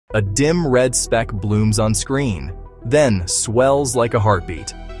A dim red speck blooms on screen, then swells like a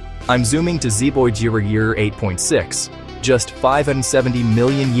heartbeat. I'm zooming to Voyager year 8.6, just 570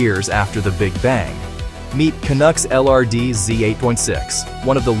 million years after the Big Bang. Meet Canucks LRD Z8.6,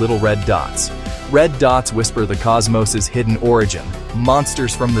 one of the little red dots. Red dots whisper the cosmos's hidden origin,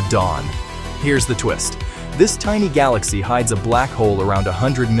 monsters from the dawn. Here's the twist. This tiny galaxy hides a black hole around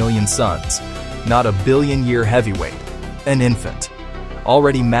 100 million suns. Not a billion-year heavyweight, an infant.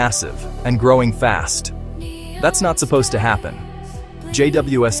 Already massive and growing fast. That's not supposed to happen.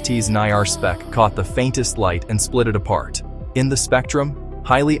 JWST's NIR spec caught the faintest light and split it apart. In the spectrum,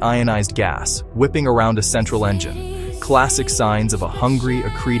 highly ionized gas, whipping around a central engine. Classic signs of a hungry,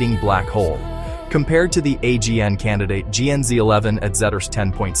 accreting black hole. Compared to the AGN candidate GNZ11 at Zetus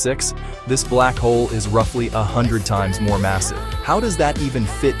 10.6, this black hole is roughly 100 times more massive. How does that even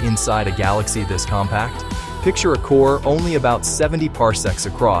fit inside a galaxy this compact? Picture a core only about 70 parsecs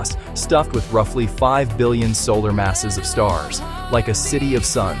across, stuffed with roughly 5 billion solar masses of stars, like a city of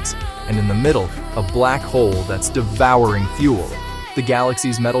suns, and in the middle, a black hole that's devouring fuel. The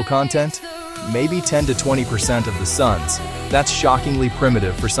galaxy's metal content? Maybe 10 to 20% of the sun's. That's shockingly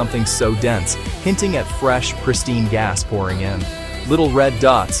primitive for something so dense, hinting at fresh, pristine gas pouring in. Little red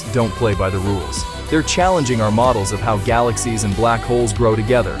dots don't play by the rules. They're challenging our models of how galaxies and black holes grow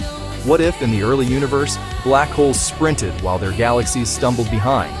together. What if, in the early universe, black holes sprinted while their galaxies stumbled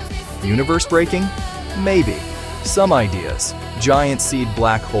behind? Universe breaking? Maybe. Some ideas. Giant seed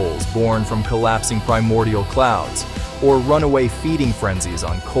black holes born from collapsing primordial clouds, or runaway feeding frenzies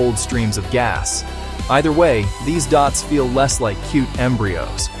on cold streams of gas. Either way, these dots feel less like cute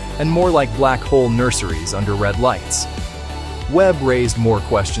embryos, and more like black hole nurseries under red lights. Webb raised more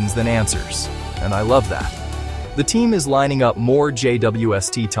questions than answers, and I love that. The team is lining up more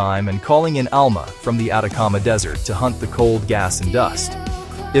JWST time and calling in ALMA from the Atacama Desert to hunt the cold gas and dust.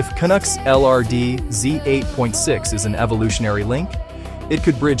 If Canucks LRD Z8.6 is an evolutionary link, it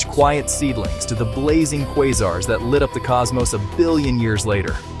could bridge quiet seedlings to the blazing quasars that lit up the cosmos a billion years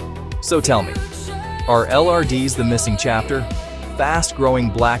later. So tell me, are LRDs the missing chapter?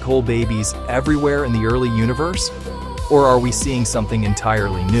 Fast-growing black hole babies everywhere in the early universe? Or are we seeing something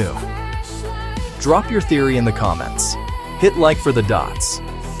entirely new? Drop your theory in the comments. Hit like for the dots.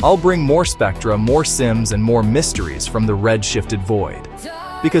 I'll bring more spectra, more sims, and more mysteries from the red-shifted void.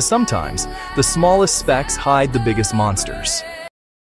 Because sometimes, the smallest specks hide the biggest monsters.